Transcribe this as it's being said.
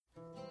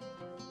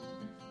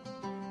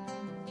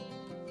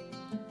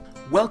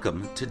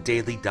Welcome to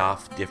Daily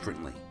Daf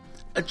Differently,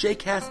 a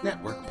JCast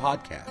Network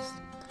podcast.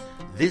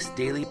 This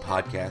daily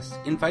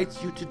podcast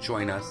invites you to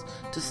join us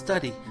to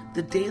study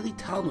the daily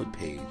Talmud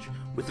page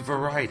with a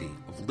variety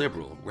of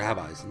liberal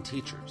rabbis and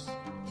teachers.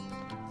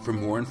 For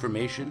more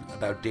information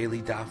about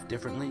Daily Daf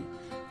Differently,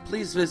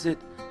 please visit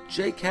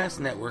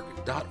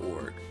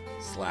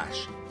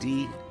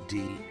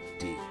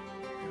jcastnetwork.org/DDD.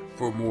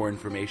 For more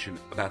information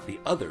about the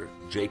other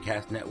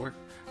JCast Network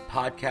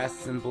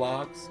podcasts and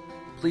blogs,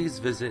 please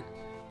visit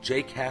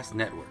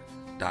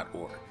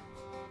jcastnetwork.org.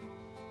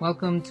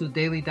 Welcome to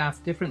Daily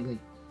Daf Differently.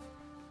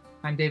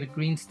 I'm David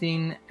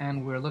Greenstein,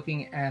 and we're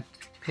looking at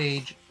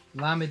page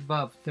Lamed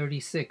Vav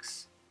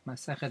 36,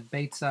 Masechet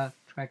Beitza,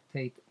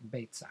 Tractate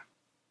Beitza.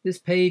 This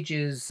page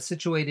is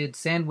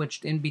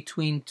sandwiched in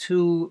between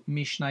two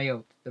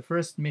Mishnayot. The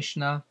first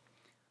Mishnah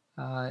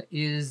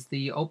is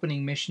the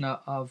opening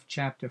Mishnah of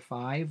chapter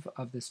 5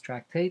 of this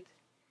tractate,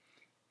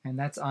 and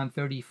that's on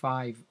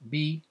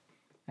 35b.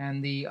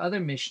 And the other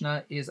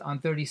Mishnah is on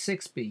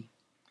 36b.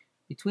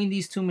 Between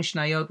these two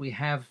Mishnayot, we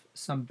have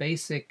some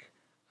basic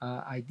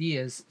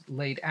ideas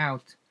laid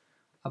out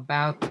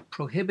about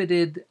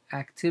prohibited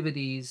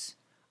activities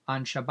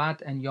on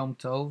Shabbat and Yom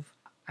Tov,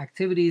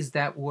 activities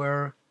that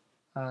were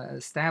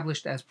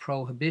established as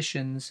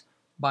prohibitions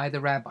by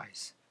the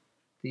rabbis.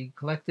 The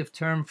collective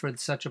term for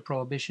such a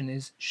prohibition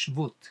is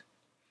shvut.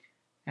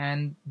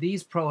 And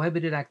these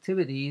prohibited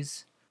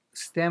activities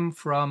stem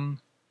from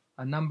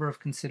a number of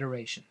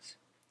considerations.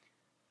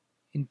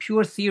 In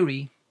pure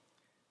theory,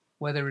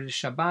 whether it is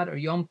Shabbat or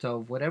Yom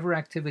Tov, whatever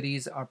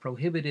activities are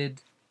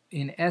prohibited,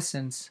 in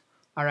essence,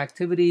 are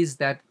activities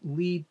that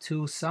lead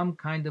to some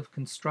kind of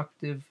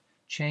constructive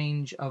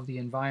change of the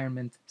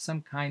environment,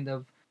 some kind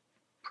of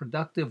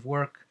productive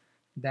work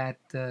that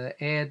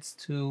adds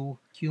to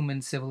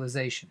human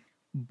civilization.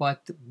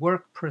 But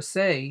work per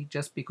se,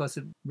 just because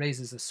it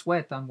raises a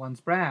sweat on one's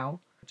brow,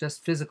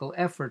 just physical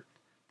effort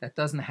that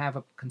doesn't have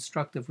a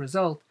constructive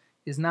result,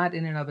 is not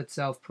in and of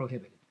itself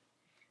prohibited.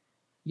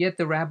 Yet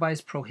the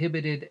rabbis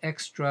prohibited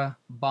extra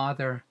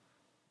bother,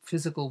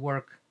 physical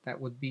work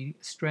that would be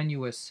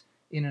strenuous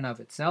in and of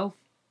itself,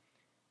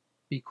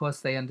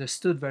 because they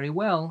understood very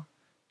well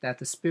that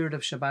the spirit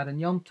of Shabbat and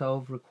Yom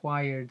Tov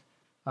required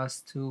us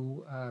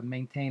to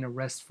maintain a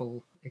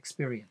restful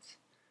experience.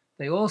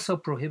 They also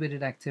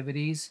prohibited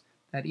activities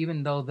that,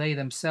 even though they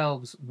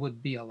themselves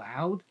would be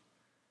allowed,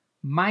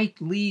 might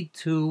lead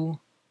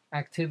to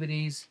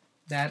activities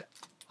that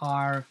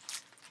are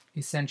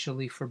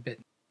essentially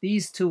forbidden.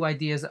 These two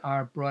ideas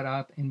are brought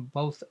out in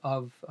both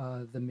of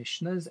the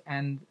Mishnahs,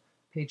 and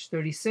page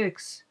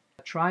 36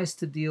 tries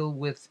to deal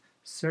with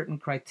certain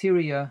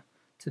criteria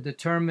to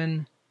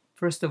determine,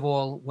 first of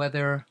all,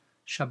 whether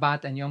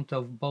Shabbat and Yom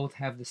Tov both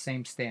have the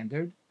same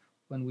standard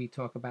when we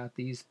talk about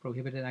these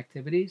prohibited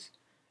activities,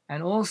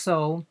 and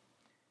also,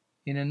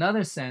 in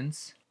another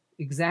sense,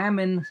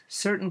 examine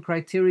certain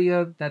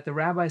criteria that the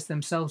rabbis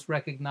themselves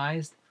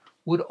recognized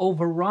would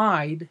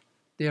override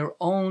their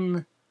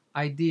own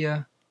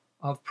idea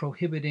of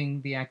prohibiting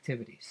the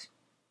activities.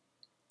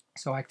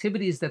 So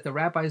activities that the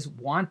rabbis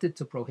wanted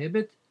to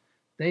prohibit,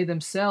 they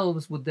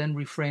themselves would then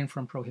refrain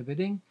from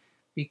prohibiting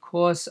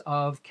because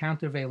of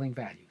countervailing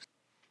values.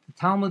 The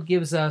Talmud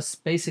gives us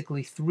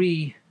basically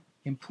three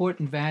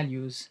important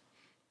values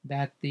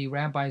that the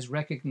rabbis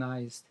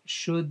recognized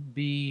should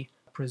be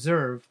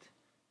preserved,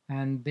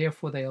 and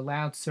therefore they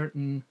allowed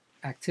certain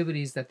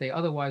activities that they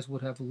otherwise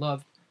would have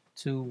loved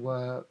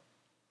to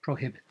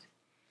prohibit.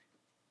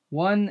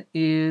 One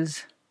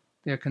is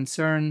their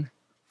concern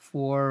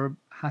for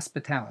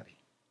hospitality.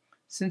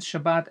 Since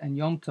Shabbat and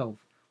Yom Tov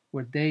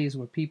were days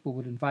where people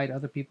would invite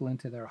other people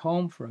into their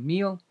home for a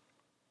meal,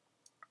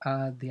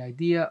 the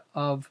idea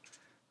of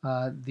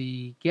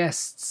the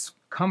guests'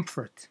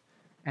 comfort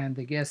and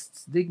the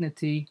guests'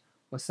 dignity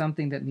was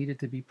something that needed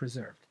to be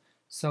preserved.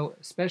 So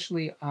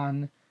especially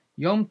on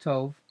Yom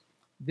Tov,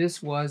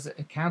 this was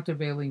a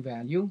countervailing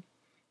value,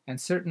 and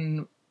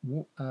certain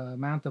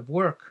amount of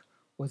work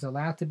was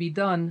allowed to be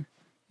done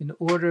in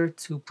order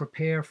to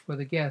prepare for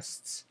the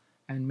guests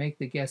and make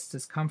the guests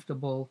as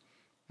comfortable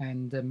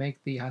and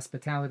make the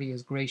hospitality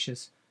as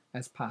gracious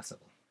as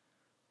possible.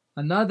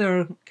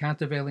 Another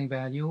countervailing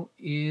value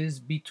is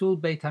Bitul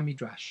Beit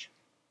HaMidrash.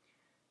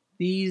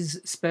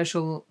 These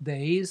special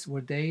days were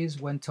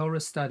days when Torah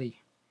study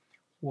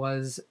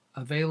was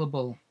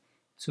available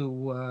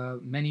to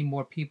many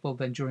more people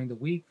than during the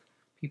week,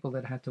 people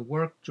that had to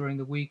work during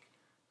the week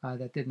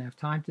that didn't have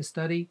time to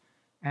study.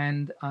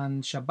 And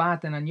on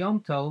Shabbat and on Yom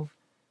Tov,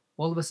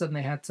 all of a sudden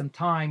they had some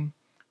time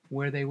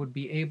where they would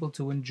be able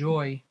to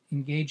enjoy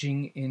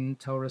engaging in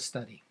Torah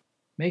study.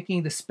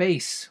 Making the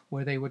space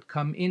where they would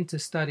come in to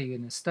study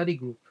in a study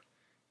group,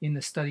 in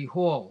the study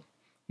hall,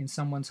 in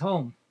someone's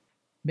home,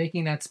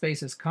 making that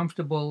space as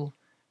comfortable,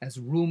 as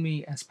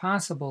roomy as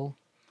possible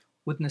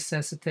would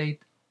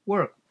necessitate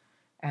work.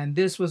 And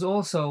this was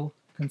also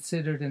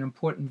considered an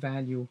important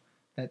value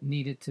that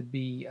needed to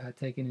be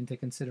taken into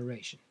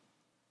consideration.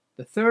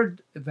 The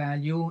third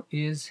value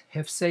is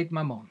hefsed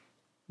mamon,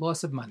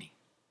 loss of money.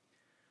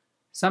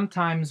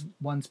 Sometimes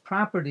one's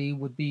property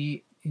would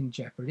be in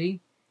jeopardy,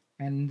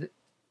 and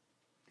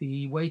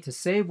the way to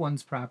save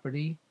one's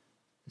property,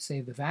 to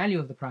save the value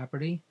of the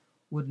property,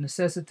 would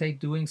necessitate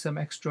doing some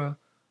extra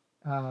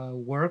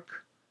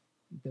work.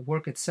 The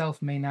work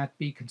itself may not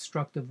be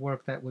constructive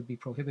work that would be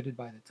prohibited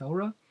by the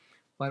Torah,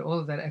 but all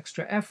of that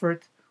extra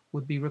effort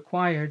would be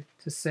required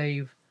to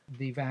save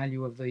the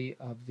value of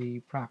the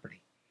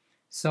property.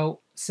 So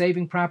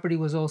saving property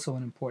was also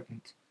an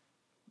important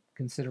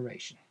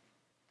consideration.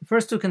 The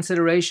first two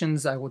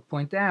considerations I would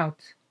point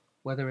out,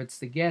 whether it's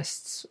the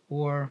guests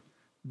or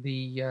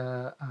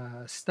the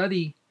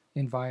study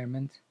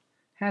environment,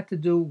 had to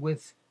do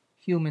with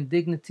human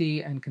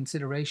dignity and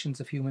considerations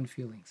of human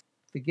feelings.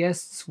 The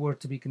guests were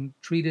to be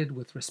treated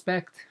with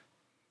respect.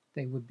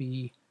 They would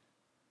be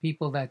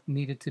people that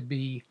needed to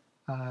be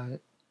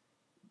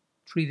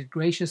treated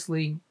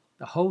graciously.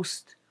 The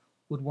host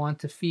would want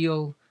to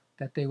feel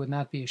that they would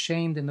not be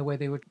ashamed in the way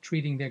they were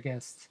treating their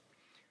guests.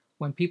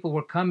 When people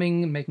were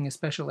coming and making a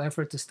special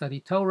effort to study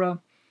Torah,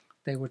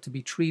 they were to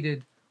be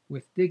treated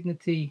with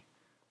dignity.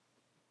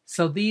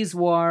 So these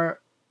were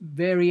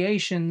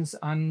variations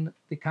on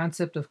the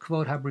concept of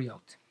Kvod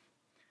Habriot,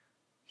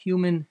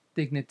 human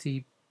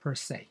dignity per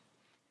se,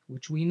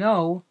 which we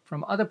know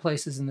from other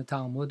places in the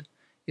Talmud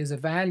is a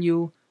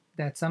value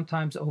that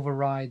sometimes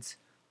overrides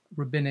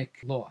rabbinic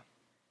law.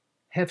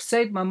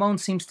 Hefsed Mamon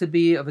seems to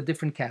be of a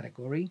different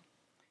category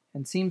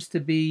and seems to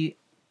be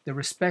the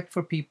respect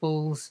for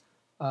people's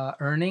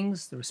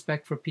earnings, the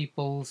respect for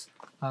people's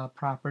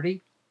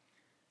property.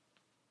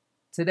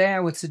 Today I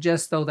would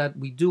suggest, though, that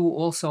we do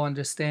also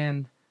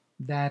understand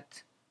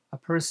that a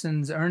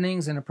person's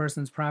earnings and a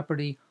person's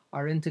property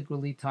are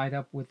integrally tied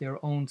up with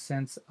their own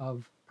sense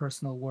of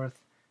personal worth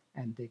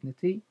and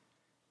dignity,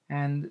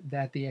 and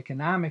that the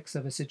economics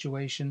of a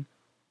situation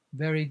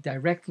very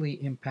directly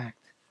impact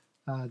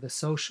the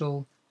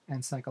social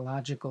and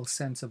psychological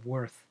sense of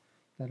worth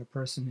that a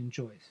person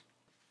enjoys.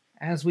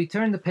 As we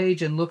turn the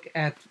page and look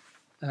at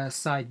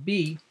side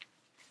B,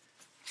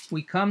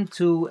 we come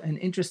to an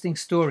interesting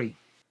story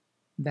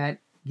that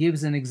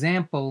gives an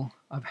example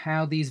of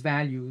how these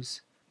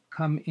values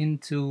come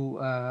into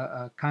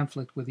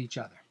conflict with each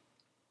other.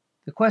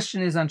 The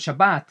question is, on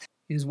Shabbat,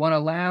 is one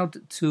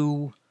allowed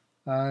to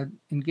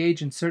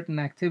engage in certain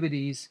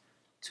activities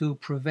to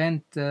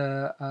prevent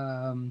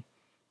the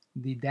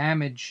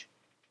damage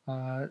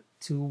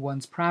to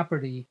one's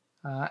property,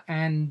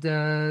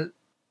 and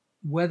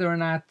whether or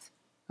not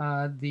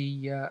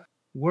the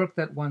work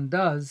that one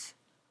does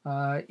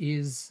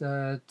is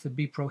to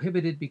be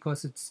prohibited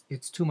because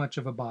it's too much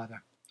of a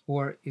bother,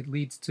 or it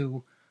leads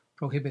to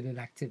prohibited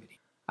activity.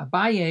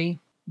 Abaye,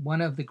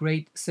 one of the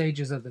great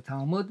sages of the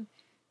Talmud,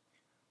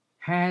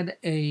 had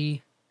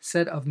a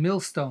set of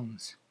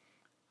millstones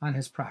on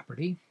his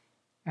property,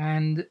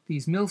 and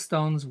these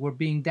millstones were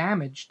being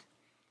damaged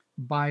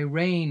by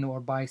rain or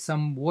by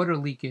some water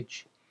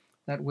leakage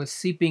that was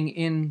seeping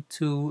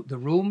into the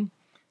room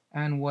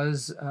and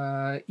was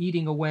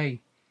eating away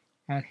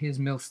at his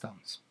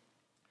millstones.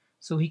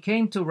 So he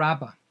came to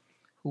Rabbah,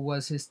 who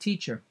was his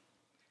teacher,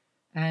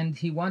 and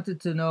he wanted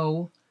to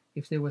know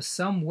if there was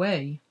some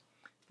way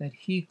that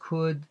he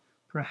could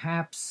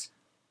perhaps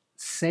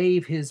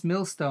save his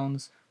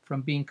millstones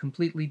from being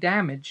completely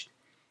damaged,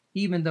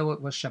 even though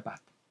it was Shabbat.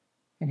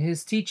 And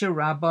his teacher,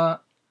 Rabbah,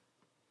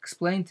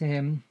 explained to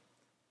him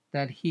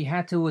that he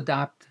had to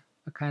adopt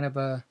a kind of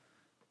a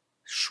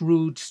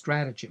shrewd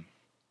stratagem.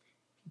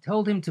 He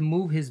told him to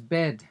move his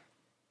bed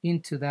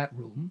into that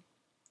room,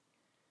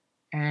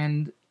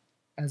 and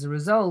as a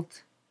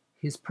result,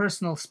 his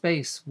personal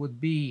space would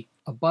be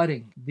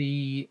abutting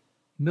the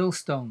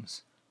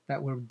millstones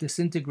that were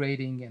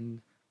disintegrating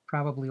and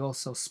probably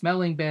also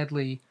smelling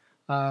badly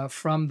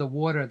from the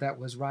water that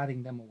was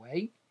rotting them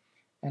away.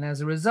 And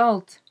as a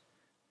result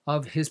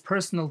of his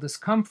personal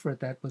discomfort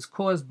that was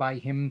caused by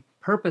him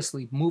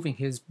purposely moving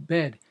his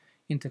bed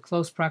into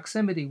close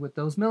proximity with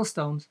those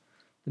millstones,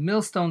 the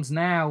millstones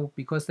now,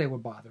 because they were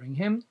bothering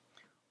him,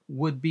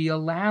 would be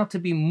allowed to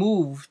be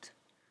moved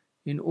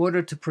in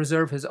order to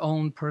preserve his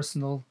own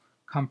personal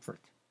comfort.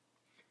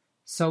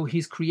 So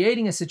he's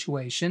creating a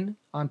situation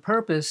on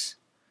purpose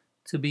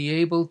to be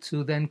able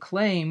to then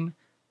claim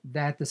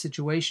that the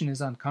situation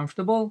is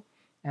uncomfortable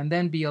and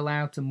then be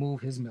allowed to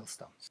move his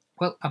millstones.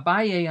 Well,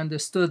 Abaye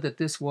understood that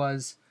this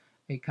was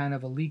a kind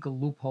of a legal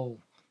loophole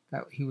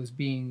that he was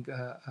being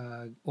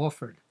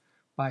offered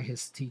by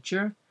his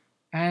teacher,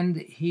 and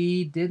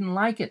he didn't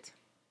like it.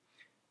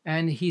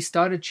 And he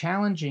started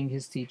challenging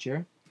his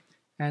teacher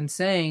and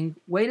saying,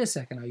 wait a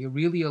second, are you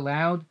really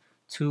allowed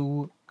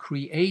to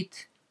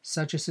create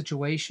such a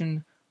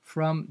situation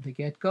from the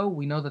get-go?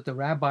 We know that the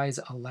rabbis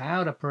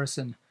allowed a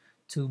person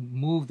to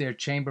move their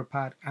chamber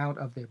pot out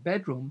of their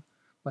bedroom,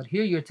 but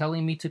here you're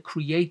telling me to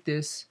create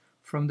this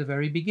from the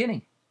very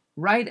beginning.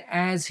 Right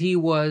as he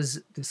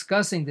was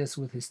discussing this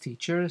with his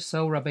teacher,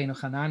 so Rabbeinu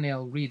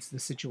Hananel reads the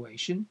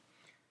situation.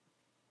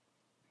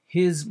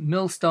 His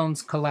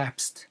millstones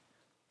collapsed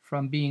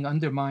from being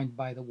undermined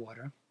by the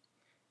water,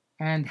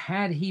 And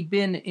had he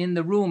been in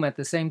the room at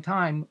the same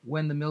time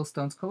when the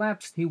millstones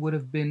collapsed, he would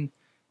have been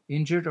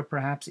injured or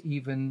perhaps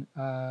even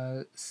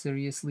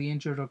seriously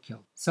injured or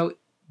killed. So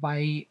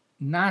by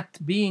not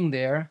being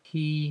there,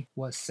 he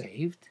was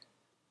saved.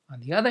 On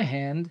the other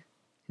hand,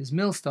 his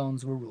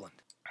millstones were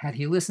ruined. Had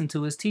he listened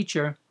to his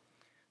teacher,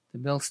 the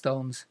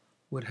millstones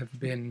would have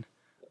been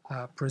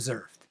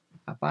preserved.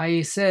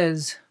 Abaye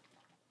says,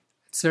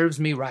 "It serves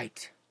me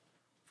right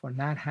for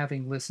not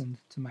having listened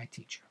to my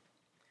teacher."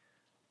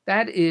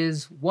 That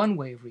is one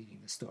way of reading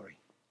the story.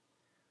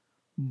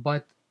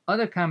 But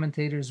other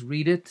commentators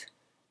read it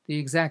the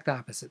exact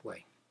opposite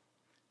way.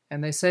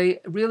 And they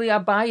say, really,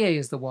 Abaye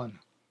is the one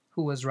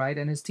who was right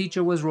and his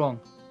teacher was wrong.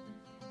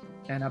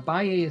 And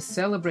Abaye is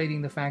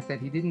celebrating the fact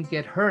that he didn't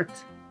get hurt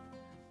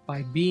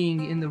by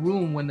being in the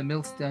room when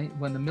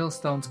the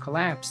millstones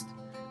collapsed,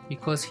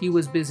 because he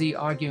was busy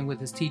arguing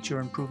with his teacher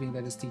and proving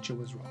that his teacher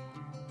was wrong.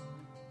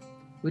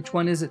 Which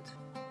one is it?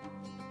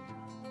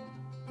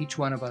 Each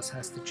one of us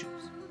has to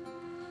choose.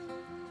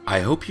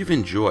 I hope you've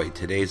enjoyed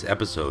today's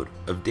episode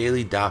of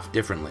Daily Daf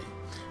Differently,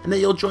 and that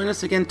you'll join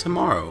us again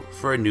tomorrow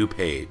for a new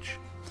page.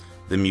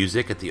 The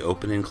music at the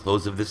open and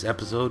close of this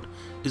episode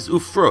is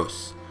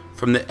Ufros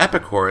from the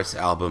Epicurus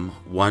album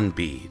One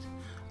Bead,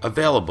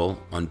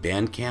 available on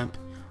Bandcamp,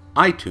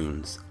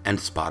 iTunes, and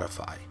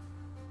Spotify.